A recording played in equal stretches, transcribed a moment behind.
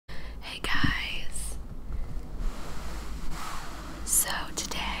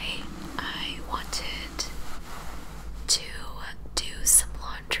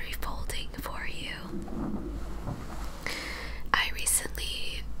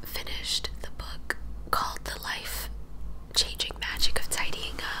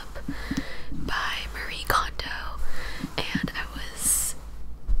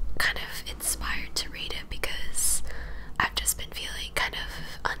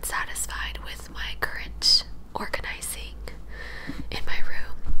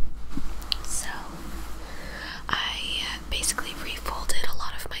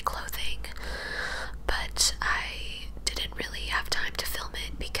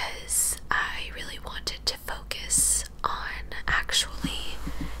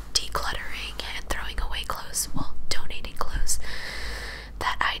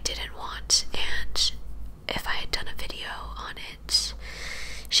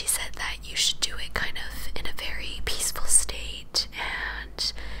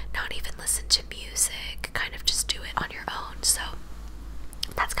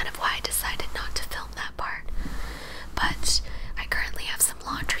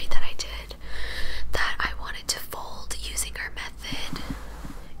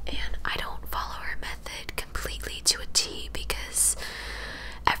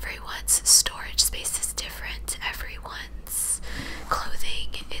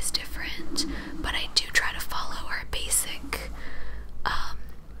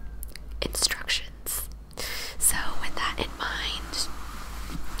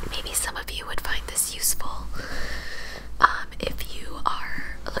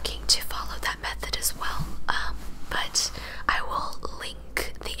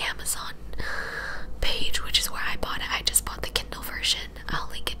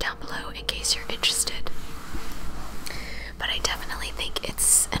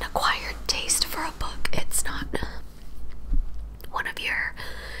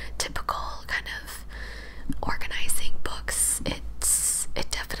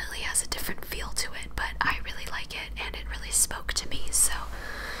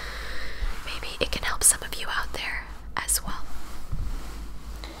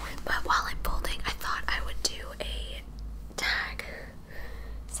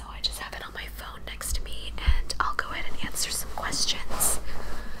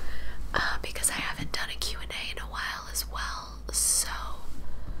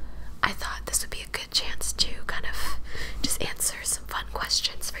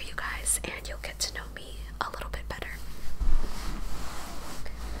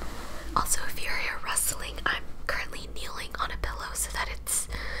counseling, I'm currently kneeling on a pillow so that it's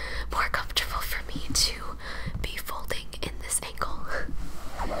more comfortable for me to be folding in this angle.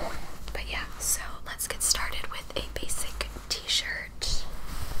 But yeah, so let's get started with a basic t-shirt.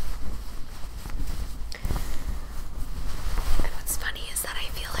 And what's funny is that I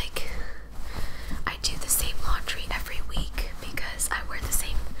feel like I do the same laundry every week because I wear the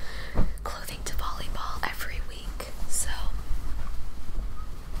same clothing to volleyball every week. So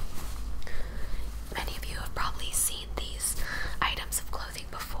many of you have probably seen these items of clothing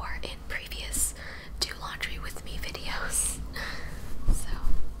before in previous Do Laundry With Me videos. So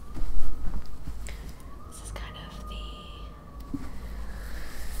this is kind of the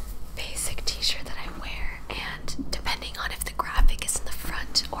basic t-shirt that I wear, and depending on if the graphic is in the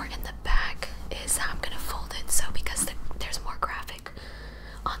front or in the back is how I'm going to fold it. So because there's more graphic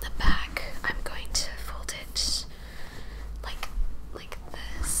on the back, I'm going to fold it like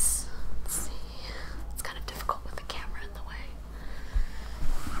this. Let's see. It's kind of difficult with the camera in the way.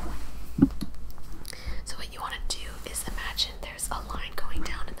 So what you want to do is imagine there's a line going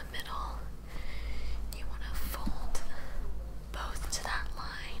down in the middle. You want to fold both to that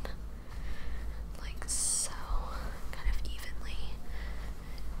line, like so, kind of evenly.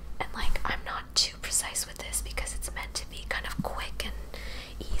 And like, I'm not too precise with this because it's meant to be kind of quick and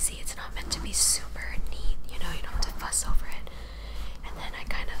easy. It's not meant to be super neat, you know, you don't have to fuss over it. And then I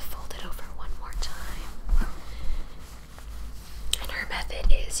kind of fold it over one more time. And her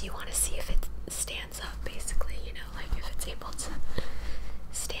method is you want to see if it stands up, basically, you know, like if it's able to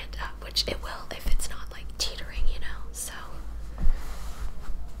stand up, which it will if it's not like teetering, you know. So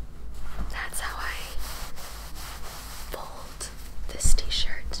that's how I fold this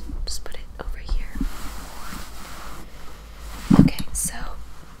t-shirt. Just put it over here. Okay, so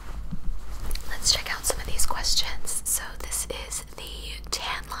let's check out some of these questions. So this is the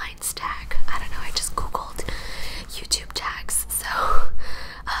tan lines tag. I don't know, I just googled YouTube tags, so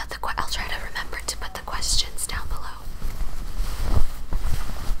I'll try to remember to put the questions down below.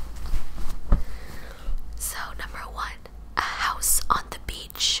 So number 1, a house on the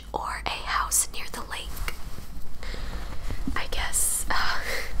beach or a house near the lake? I guess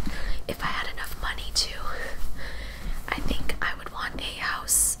if I had enough money to, I think I would want a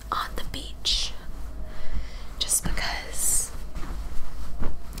house on the beach, just because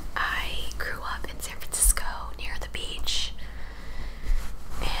I grew up in San Francisco near the beach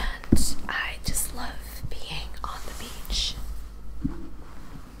and I just love being on the beach.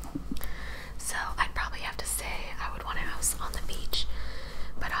 So I'd probably have to say I would want a house on the beach,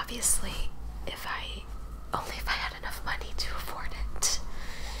 but obviously only if I had enough money to afford it.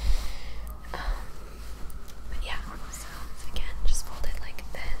 But yeah, so again, just fold it like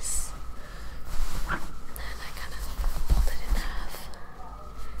this, and then I kind of fold it in half,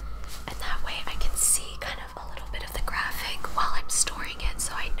 and that way I can see kind of a little bit of the graphic while I'm storing it,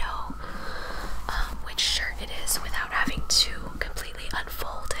 so I know which shirt it is without having to completely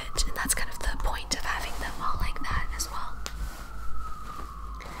unfold it. And that's kind of the point of having them all like that as well.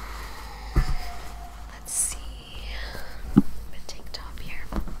 Let's see. I'm gonna take top here.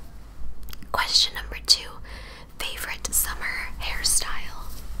 Question number 2, favorite summer hairstyle?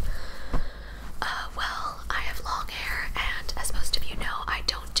 Well, I have long hair, and as most of you know, I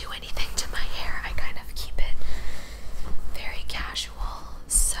don't do anything to my hair. I kind of keep it very casual.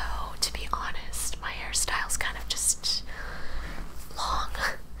 So to be honest, my hairstyle's kind of just long.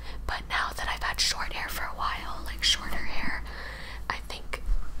 But now that I've had short hair for a while, like shorter hair, I think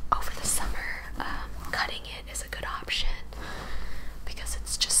over the summer, cutting it is a good option because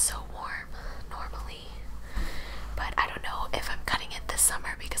it's just so warm normally. But I don't know if I'm cutting it this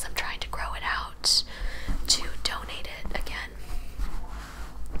summer because I'm trying to grow it out to donate it again.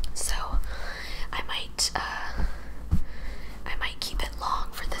 So I might keep it long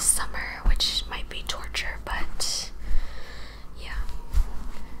for this summer, which might be torture, but yeah.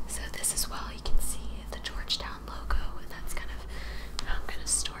 So this as well, you can see the Georgetown logo, and that's kind of how I'm gonna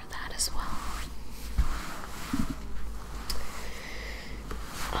store that as well.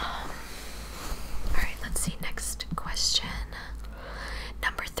 Alright, let's see, next question.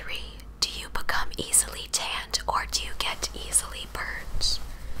 Number 3, do you become easily tanned or do you get easily burned?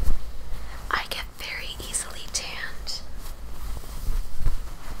 I get very easily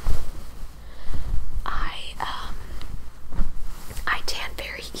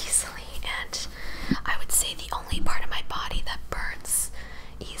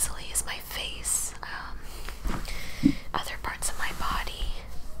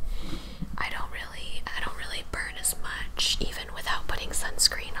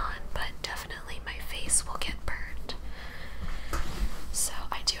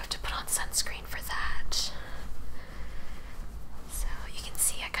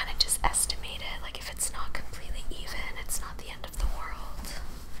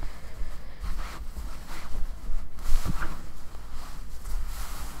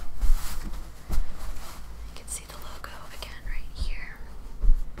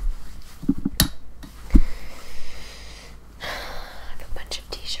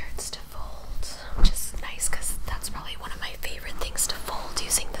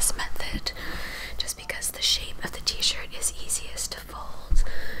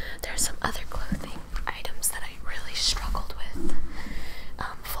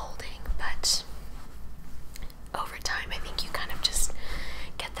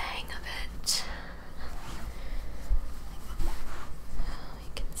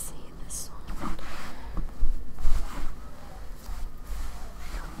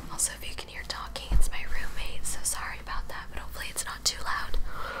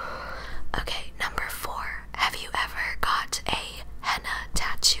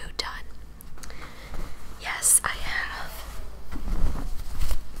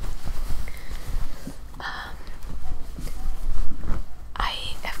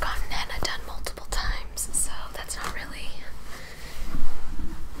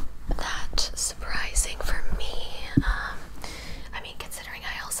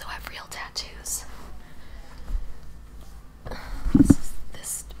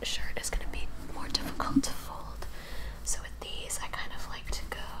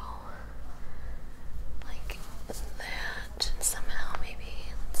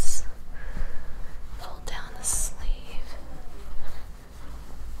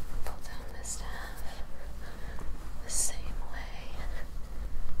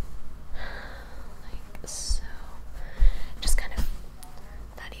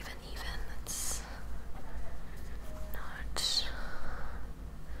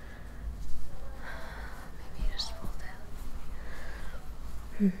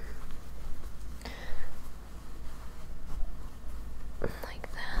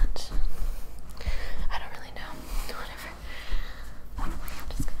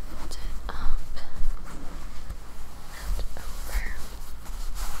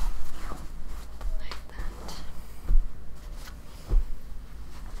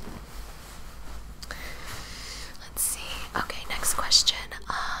question.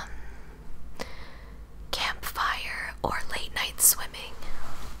 Campfire or late night swimming?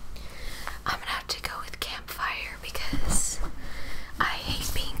 I'm gonna have to go with campfire because I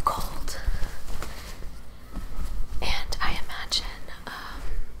hate being cold. And I imagine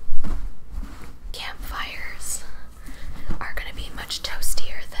campfires are gonna be much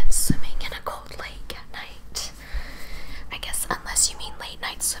toastier than swimming in a cold lake at night. I guess unless you mean late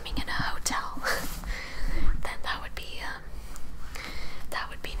night swimming in a hotel, then that would be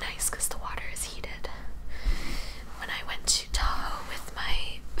nice because the water is heated. When I went to Tahoe with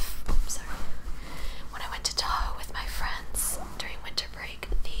my friends during winter break,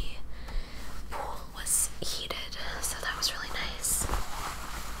 the pool was heated, so that was really nice.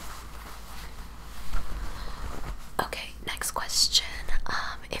 Okay, next question.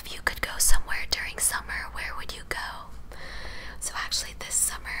 If you could go somewhere during summer, where would you go? So actually this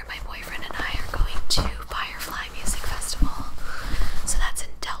summer, my boyfriend and I are going to Firefly Music Festival. So that's in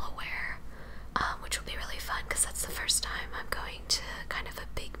Delaware, which will be really fun because that's the first time I'm going to kind of a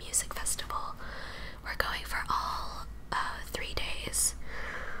big music festival. We're going for all 3 days.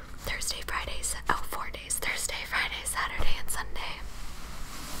 Thursday, Friday, 4 days. Thursday, Friday, Saturday, and Sunday.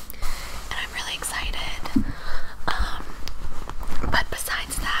 And I'm really excited. But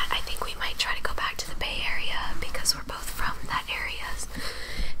besides that, I think we might try to go back to the Bay Area because we're both from that area,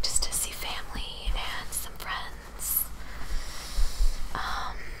 just to see family and some friends.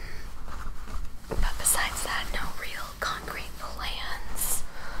 But besides that, no real concrete plans.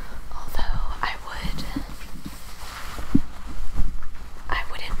 Although I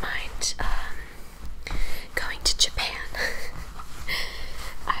wouldn't mind going to Japan.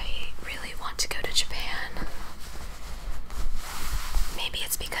 I really want to go to Japan. Maybe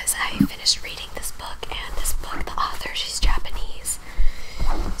it's because I finished reading this book, and this book, the author, she's Japanese.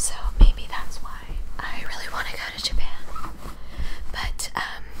 So maybe that's why I really want to go to Japan. But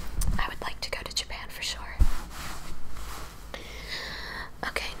I would like to go to Japan for sure.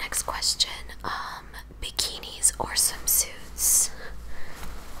 Okay, next question. Bikinis or swimsuits?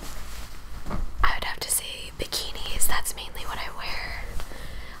 I would have to say bikinis. That's mainly what I wear.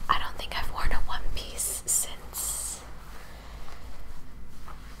 I don't think I've worn a one piece since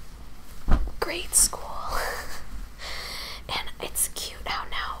grade school. And it's cute how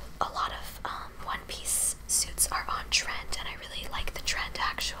now a lot of one piece suits are on trend, and I really like the trend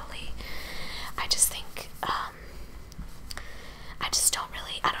actually. I just think I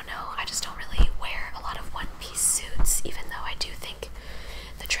just don't really wear a lot of one piece suits, even though I do think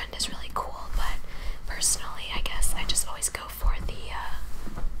the trend is really cool. But personally, I guess I just always go for the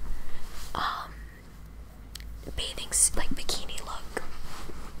bathing, like bikini look.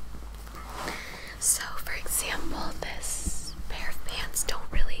 So for example, this pair of pants don't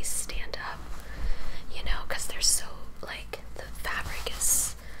really stand up, you know, because they're so, like, the fabric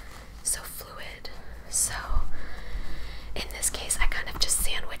is so fluid. So in this case, I kind of just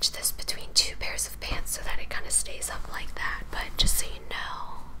sandwich this between two pairs of pants so that it kind of stays up like that. But just so you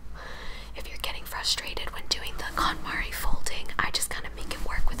know, if you're getting frustrated when doing the KonMari folding, I just kind of make it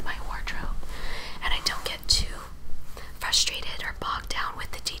work with my wardrobe, and I don't get too frustrated or bogged down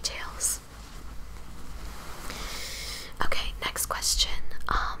with the details. Okay, next question.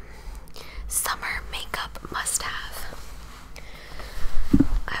 Summer makeup must-have.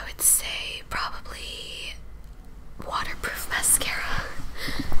 I would say probably waterproof mascara,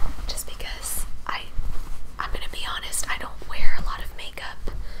 just because I'm gonna be honest, I don't wear a lot of makeup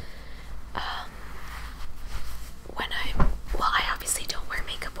I obviously don't wear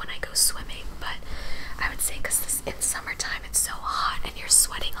makeup when I go swimming, but I would say because in summertime it's so hot and you're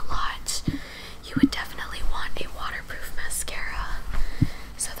sweating a lot, you would definitely want a waterproof mascara,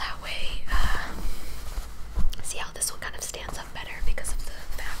 so that way, see how this one kind of stands up better because of the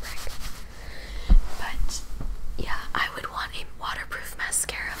fabric. But yeah, I would want a waterproof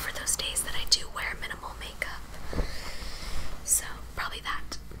mascara for those days that I do wear minimal makeup. So probably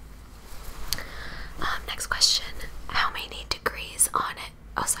that. Next question. How many degrees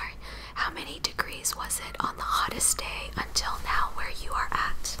how many degrees was it on the hottest day until now where you are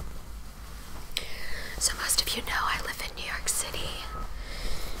at? So most of you know I live in New York City.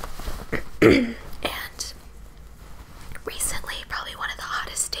 And recently, probably one of the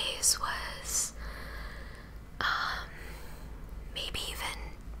hottest days was maybe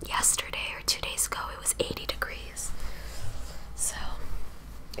even yesterday or 2 days ago, it was 80 degrees. So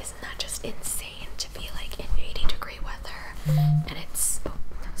isn't that just insane to be like in 80-degree weather? And it's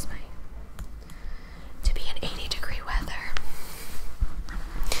to be in 80-degree weather,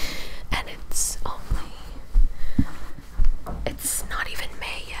 and it's not even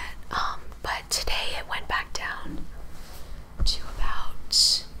May yet. But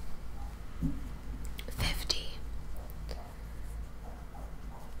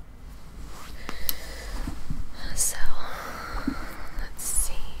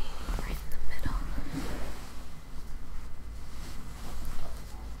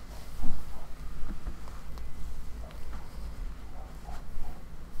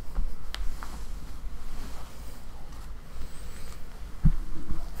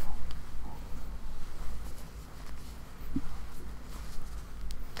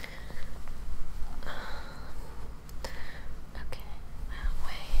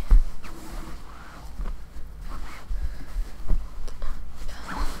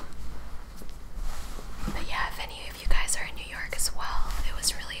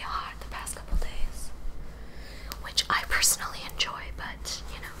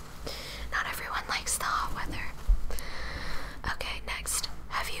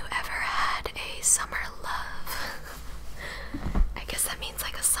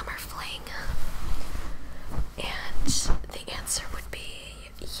traveling? And the answer would be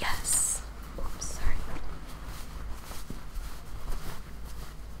yes. Oops, sorry.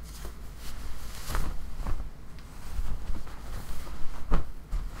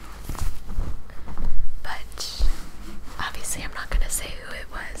 But obviously I'm not going to say who it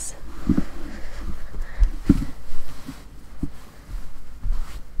was.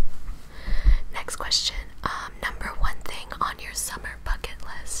 Next question. Number one thing on your summer bucket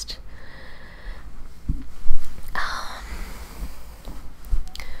list.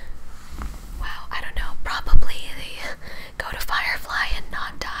 Wow, I don't know. Probably go to Firefly and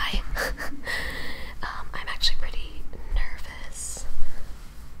not die. I'm actually pretty nervous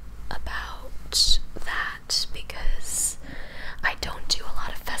about that because I don't do a lot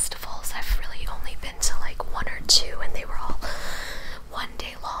of festivals. I've really only been to like one or two, and they were all one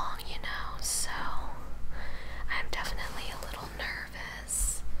day long, you know, so I'm definitely a little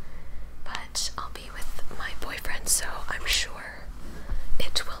nervous, but I'll be with my boyfriend, so I'm sure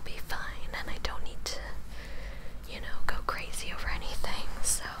it will be fine, and I don't need to, you know, go crazy over anything,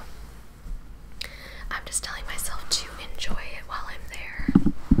 so I'm just telling myself to enjoy it while I'm there.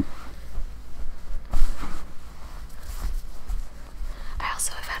 I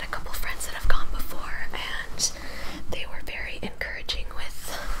also have had a couple friends that have gone before, and they were very encouraging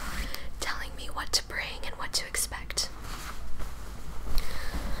with telling me what to bring and what to expect.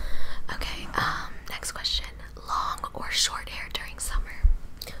 Okay, next question. Long or short hair during summer?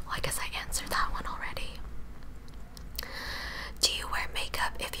 Well, I guess I answered that one already. Do you wear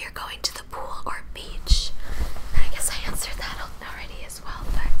makeup if you're going to the pool or beach? I guess I answered that already as well,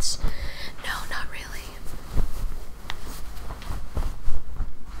 but no, not really.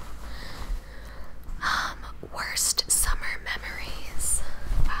 Worst summer memories.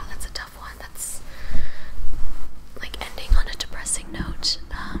 Wow, that's a tough one. That's like ending on a depressing note.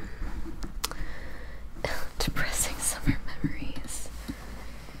 Depressing summer memories.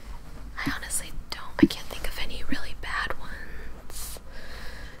 I honestly I can't think of any really bad ones.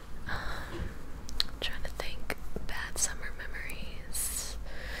 I'm trying to think. Bad summer memories.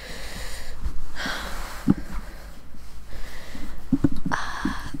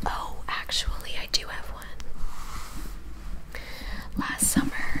 Oh, actually, I do have one. Last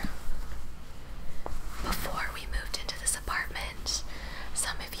summer, before we moved into this apartment,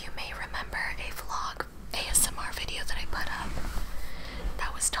 some of you may remember a vlog ASMR video that I put up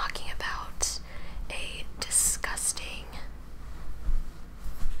that was talking about a disgusting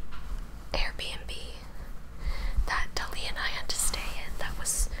Airbnb that Dali and I had to stay in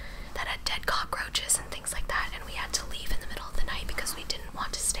that had dead cockroaches and things like that, and we had to leave in the middle of the night because we didn't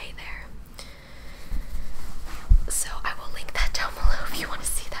want to stay there. So I will link that down below if you want to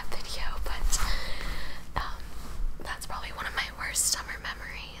see that video, but that's probably one of my worst summer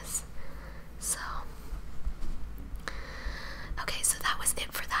memories. So, okay, so that was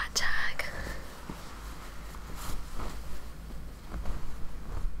it for that tag.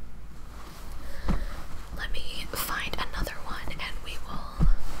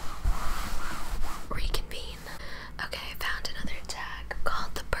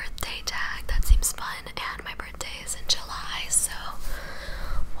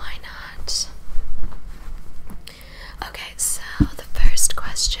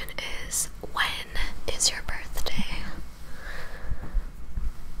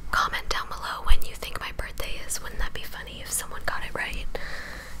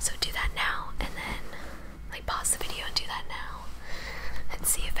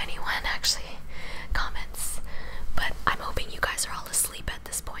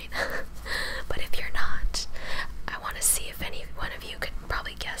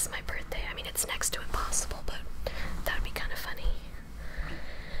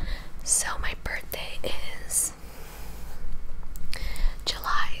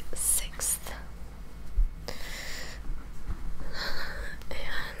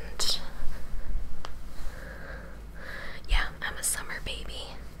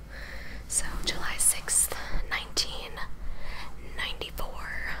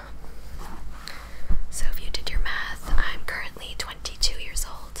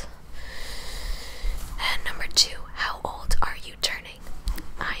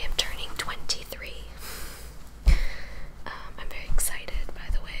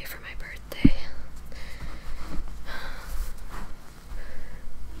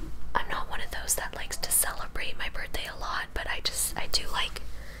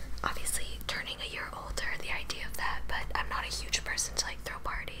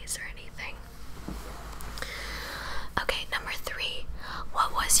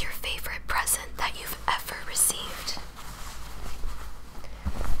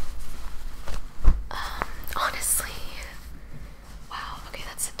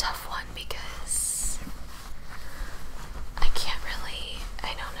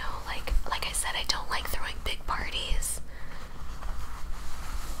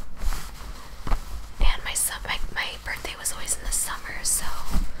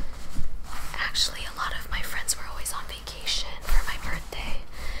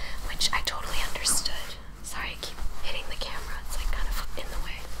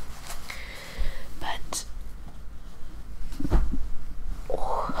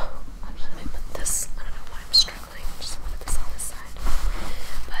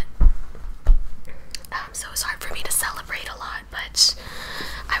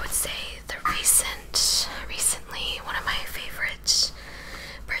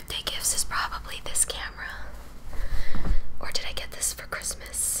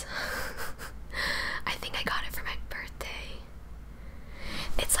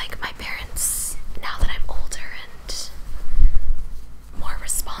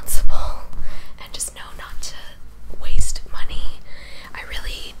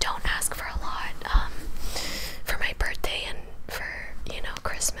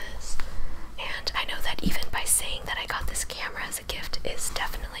 saying that I got this camera as a gift is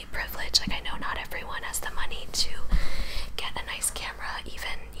definitely privilege. Like, I know not everyone has the money to get a nice camera,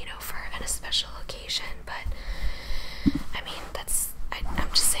 even, you know, for a special occasion, but I mean, I'm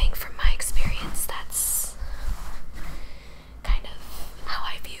just saying from my experience, that's kind of how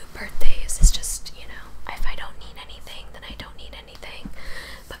I view birthdays. Is just, you know, if I don't need anything, then I don't need anything.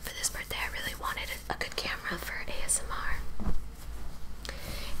 But for this birthday, I really wanted a good camera for ASMR.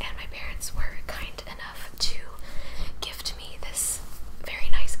 And my parents were kind enough to gift me this very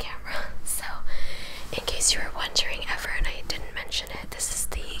nice camera. So, in case you were wondering ever, and I didn't mention it, this is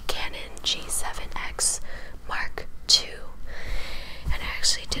the Canon G7X Mark II. And I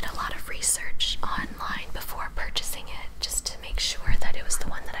actually did a lot of research online before purchasing it, just to make sure that it was the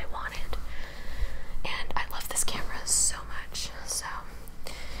one that I wanted. And I love this camera so much, so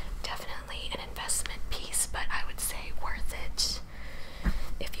definitely an investment piece, but I would say worth it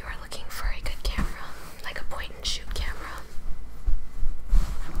if you are looking for a good camera, like a point and shoot camera.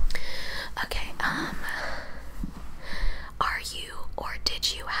 Okay, are you or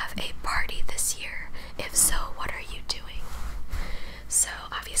did you have a party this year? If so, what are you doing? So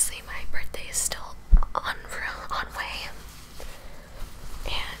obviously my birthday is still on way,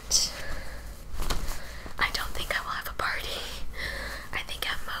 and I don't think I will have a party. I think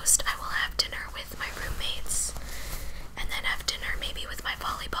at most I will have dinner with my roommates, and then have dinner maybe with my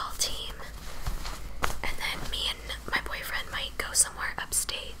volleyball team, and then me and my boyfriend might go somewhere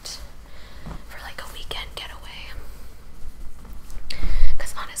upstate for like a weekend getaway.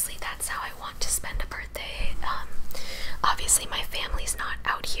 Because honestly, that's how I want to spend a birthday. Obviously my family's not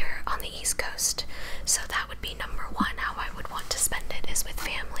out here on the East Coast, so that would be number one, how I would want to spend it is with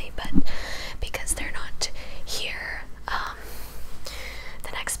family, but because they're not here,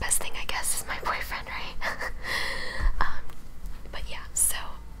 the next best thing I guess is my boyfriend, right? But yeah, so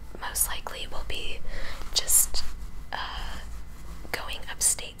most likely we'll be just going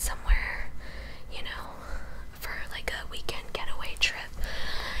upstate somewhere, you know, for like a weekend getaway trip.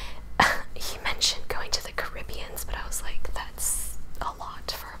 He mentioned going to the Caribbeans, but I was like, that's a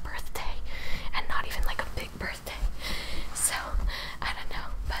lot for a birthday, and not even like a big birthday. So I don't know,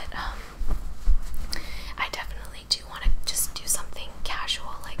 but I definitely do want to just do something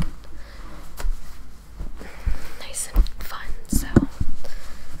casual, like nice and fun. So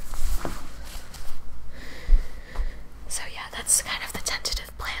yeah, that's kind of the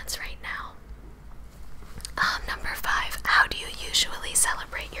tentative plans right now. Number 5, how do you usually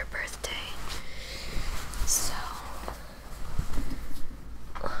celebrate your birthday? So,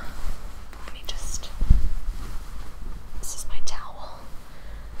 let me just, this is my towel,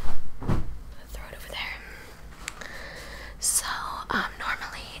 throw it over there. So,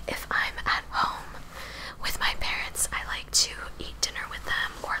 normally if I'm at home with my parents, I like to eat dinner with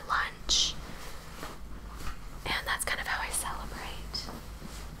them or lunch, and that's kind of how I celebrate.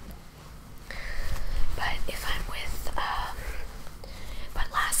 But if I'm with,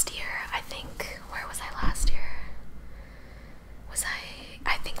 but last year, I think, where was I last year?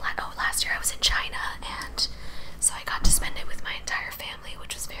 Last year I was in China, and so I got to spend it with my entire family,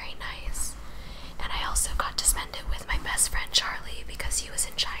 which was very nice. And I also got to spend it with my best friend Charlie, because he was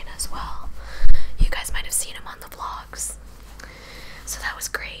in China as well. You guys might have seen him on the vlogs. So that was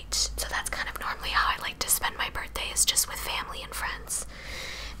great. So that's kind of normally how I like to spend my birthday, is just with family and friends.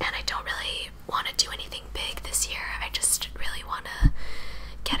 And I don't really want to do anything big this year. I just really want to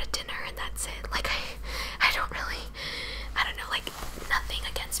get a dinner, and that's it. Like, I don't really, I don't know, like, nothing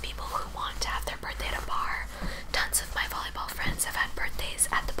against people who want to have their birthday at a bar. Tons of my volleyball friends have had birthdays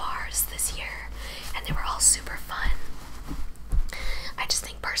at the bars this year, and they were all super fun. I just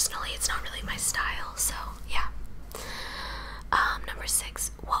think personally it's not really my style, so yeah. Number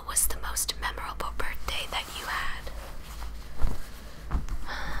 6, what was the most memorable birthday that you had?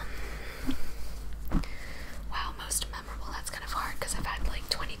 Wow, most memorable, that's kind of hard because I've had like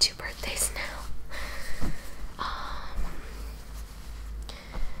 22 birthdays now.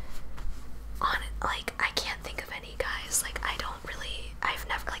 Like, I can't think of any, guys. Like, I've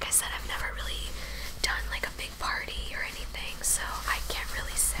never, like I said, I've never really done like a big party or anything, so I can't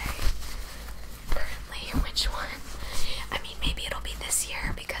really say currently which one. I mean, maybe it'll be this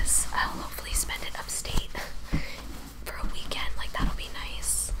year because I'll hopefully spend it upstate for a weekend. Like, that'll be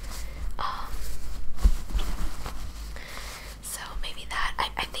nice. So maybe that.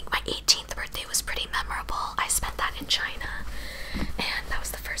 I think my 18th birthday was pretty memorable. I spent that in China, and that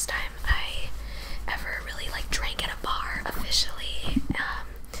was the first time I ever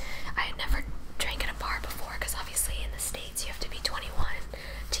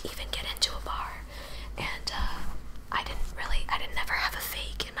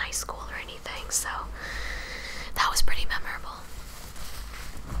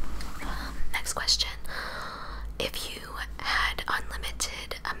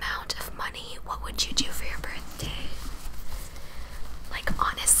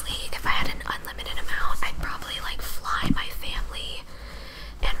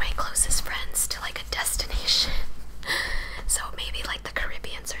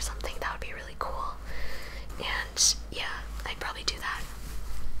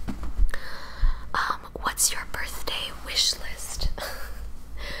wish list.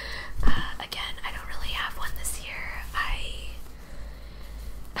 Again, I don't really have one this year.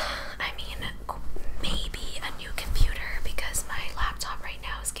 I mean, maybe a new computer because my laptop right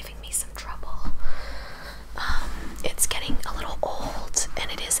now is giving me some trouble. It's getting a little old, and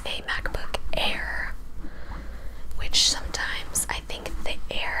it is a MacBook Air, which sometimes I think the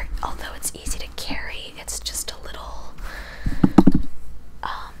Air, although it's easy to carry, it's just a little,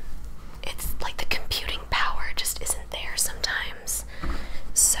 it's like the computing power just isn't there sometimes.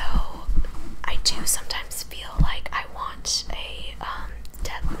 So I do sometimes feel like I want a,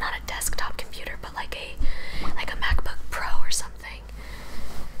 not a desktop computer, but like a MacBook Pro or something.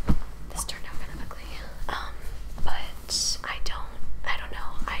 This turned out kind of ugly. But I don't know.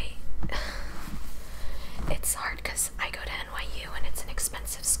 It's hard because I go to NYU and it's an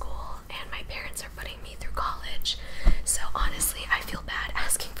expensive school, and my parents are putting me through college. So honestly, I feel bad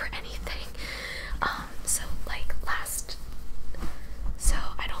asking for anything. So like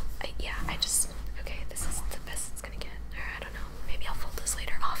okay, this is the best it's gonna get. Or I don't know, maybe I'll fold this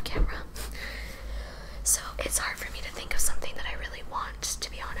later off camera. So it's hard for me to think of something that I really want,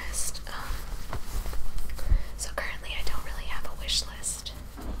 to be honest. So currently I don't really have a wish list.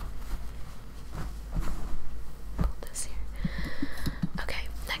 Hold this here. Okay,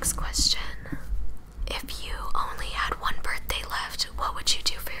 next question. If you only had one birthday left, what would you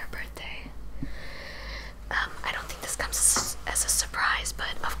do for your birthday? I don't think this comes as a surprise,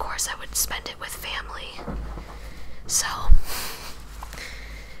 but of course I would spend it with family. So,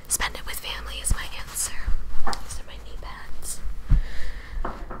 spend it with family is my answer. These are my knee pads.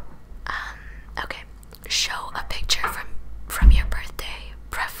 Okay. Show a picture from your birthday,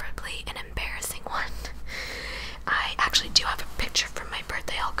 preferably an embarrassing one. I actually do have a picture from my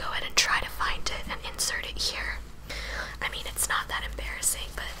birthday. I'll go ahead and try to find it and insert it here. I mean, it's not that embarrassing,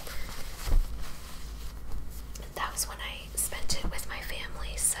 but that was when I spent it with my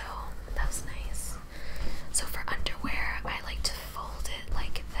family, so that was nice. So for underwear, I like to fold it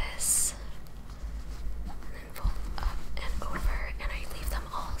like this, and then fold up and over, and I leave them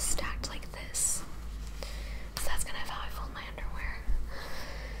all stacked like this. So that's kind of how I fold my underwear.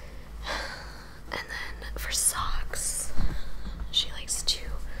 And then for socks, she likes to,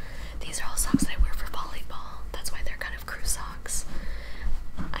 these are all socks that I wear for volleyball. That's why they're kind of crew socks.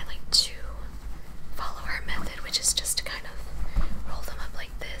 I like to follow her method, which is just to kind of roll them up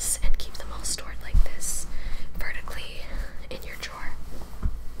like this and keep them all stored like this vertically in your drawer.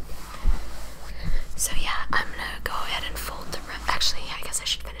 So yeah, I'm gonna go ahead and fold the actually, I guess I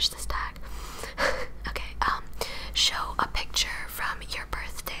should finish this tag. Okay, show a picture from your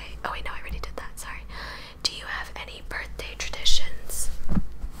birthday. Oh wait, no, I already did that, sorry. Do you have any birthday traditions?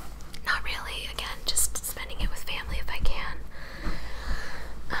 Not really, again, just spending it with family if I can.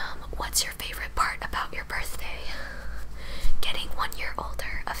 What's your favorite part about your birthday? Getting 1 year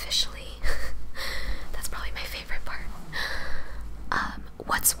older, officially. That's probably my favorite part.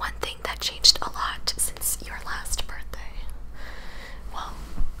 What's one thing that changed a lot since your last birthday? Well,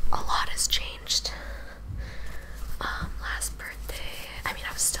 a lot has changed. Last birthday, I mean,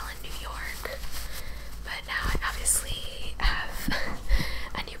 I was still in New York, but now I obviously have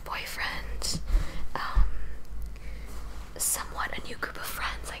a new boyfriend, somewhat a new group of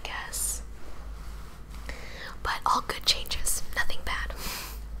friends, I guess. But all good changes, nothing bad.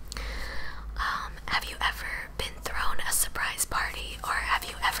 Have you ever been thrown a surprise party, or have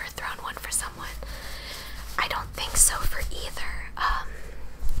you ever thrown one for someone? I don't think so for either.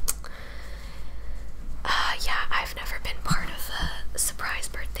 Yeah, I've never been part of a surprise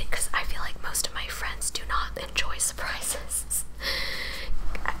birthday because I feel like most of my friends do not enjoy surprises.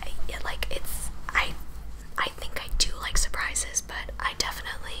 I think I do like surprises, but I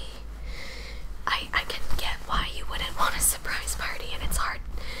definitely, I can get why you wouldn't want a surprise party, and it's hard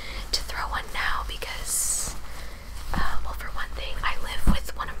to throw one now because, well, for one thing, I live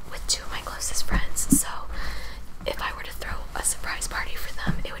with two of my closest friends, so if I were to throw a surprise party for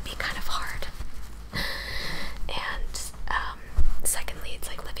them, it would be kind of hard. And secondly, it's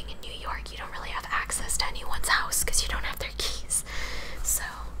like living in New York, you don't really have access to anyone's house because you don't have their keys, so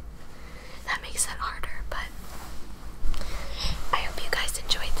that makes it harder. But I hope you guys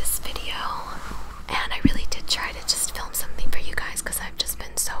enjoyed this video, and I really did try to just film something for you guys because I've just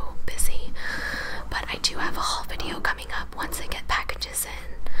been so busy. But I do have a haul video coming up once I get packages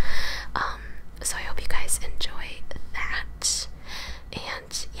in, so I hope you guys enjoy that.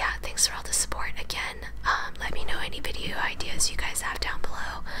 And yeah, thanks for all the support again. Let me know any video ideas you guys have down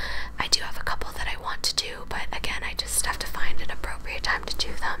below. I do have a couple that I want to do, but again, I just have to find an appropriate time to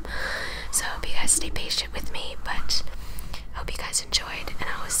do them. So I hope you guys stay patient with me, but I hope you guys enjoyed, and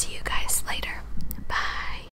I will see